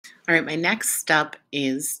All right, my next step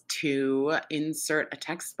is to insert a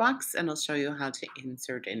text box, and I'll show you how to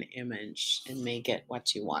insert an image and make it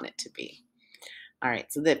what you want it to be. All right,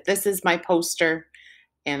 so this is my poster,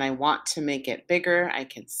 and I want to make it bigger. I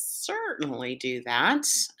can certainly do that.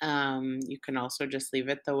 You can also just leave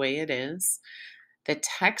it the way it is. The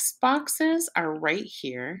text boxes are right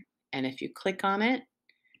here, and if you click on it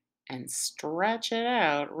and stretch it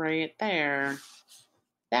out right there,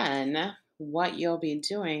 then what you'll be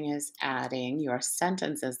doing is adding your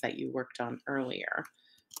sentences that you worked on earlier.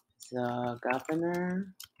 The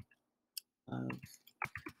governor of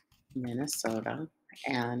Minnesota,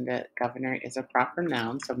 and governor is a proper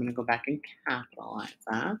noun, so I'm going to go back and capitalize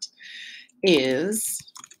that, is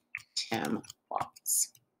Tim Walz.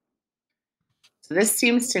 So this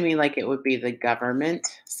seems to me like it would be the government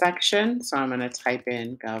section, so I'm going to type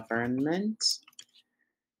in government.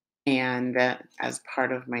 And as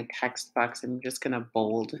part of my text box, I'm just going to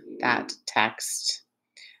bold that text.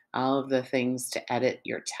 All of the things to edit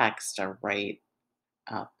your text are right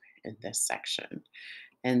up in this section.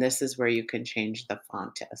 And this is where you can change the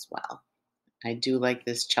font as well. I do like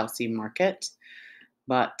this Chelsea Market,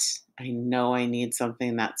 but I know I need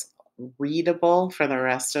something that's readable for the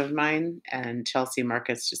rest of mine. And Chelsea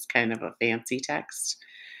Market's just kind of a fancy text.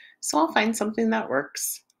 So I'll find something that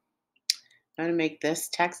works. I'm going to make this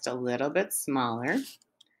text a little bit smaller.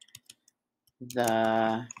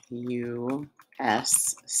 The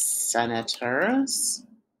U.S. Senators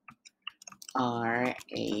are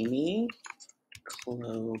Amy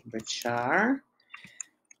Klobuchar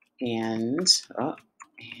and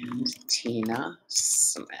Tina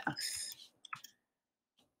Smith.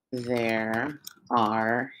 There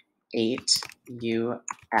are 8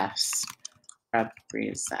 U.S.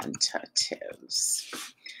 representatives.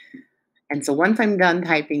 And so once I'm done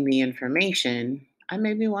typing the information, I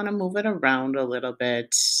maybe want to move it around a little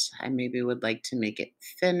bit. I maybe would like to make it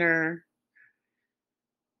thinner.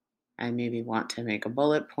 I maybe want to make a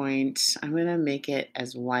bullet point. I'm going to make it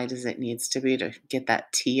as wide as it needs to be to get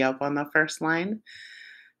that T up on the first line.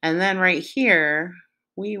 And then right here,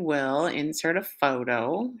 we will insert a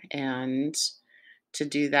photo. And to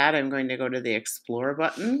do that, I'm going to go to the Explore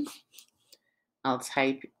button. I'll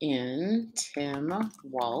type in Tim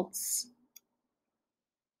Walz.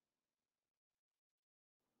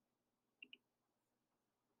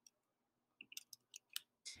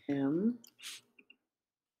 Tim,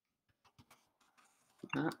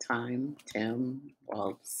 not time, Tim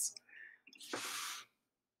Walz.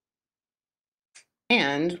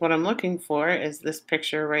 And what I'm looking for is this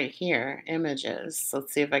picture right here, images.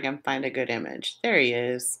 Let's see if I can find a good image. There he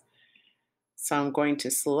is. So I'm going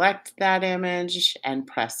to select that image and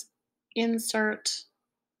press insert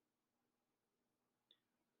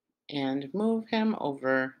and move him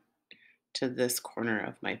over to this corner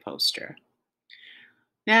of my poster.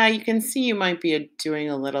 Now you can see you might be doing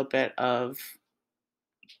a little bit of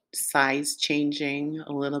size changing,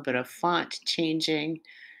 a little bit of font changing.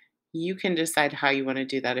 You can decide how you want to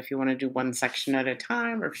do that, if you want to do one section at a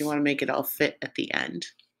time or if you want to make it all fit at the end.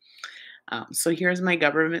 So here's my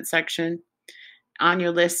government section. On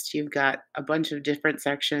your list, you've got a bunch of different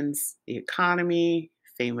sections: the economy,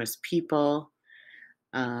 famous people.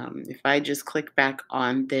 If I just click back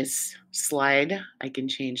on this slide, I can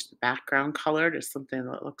change the background color to something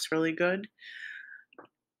that looks really good,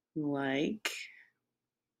 like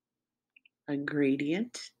a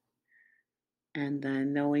gradient. And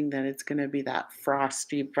then knowing that it's going to be that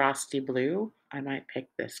frosty, frosty blue, I might pick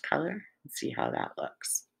this color and see how that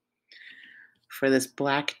looks. For this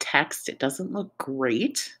black text, it doesn't look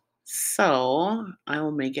great, so I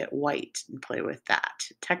will make it white and play with that.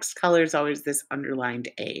 Text color is always this underlined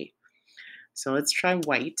A. So let's try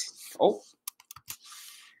white. Oh,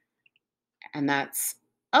 and that's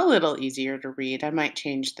a little easier to read. I might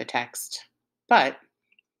change the text, but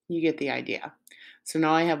you get the idea. So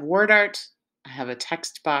now I have word art, I have a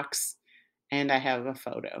text box, and I have a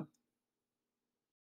photo.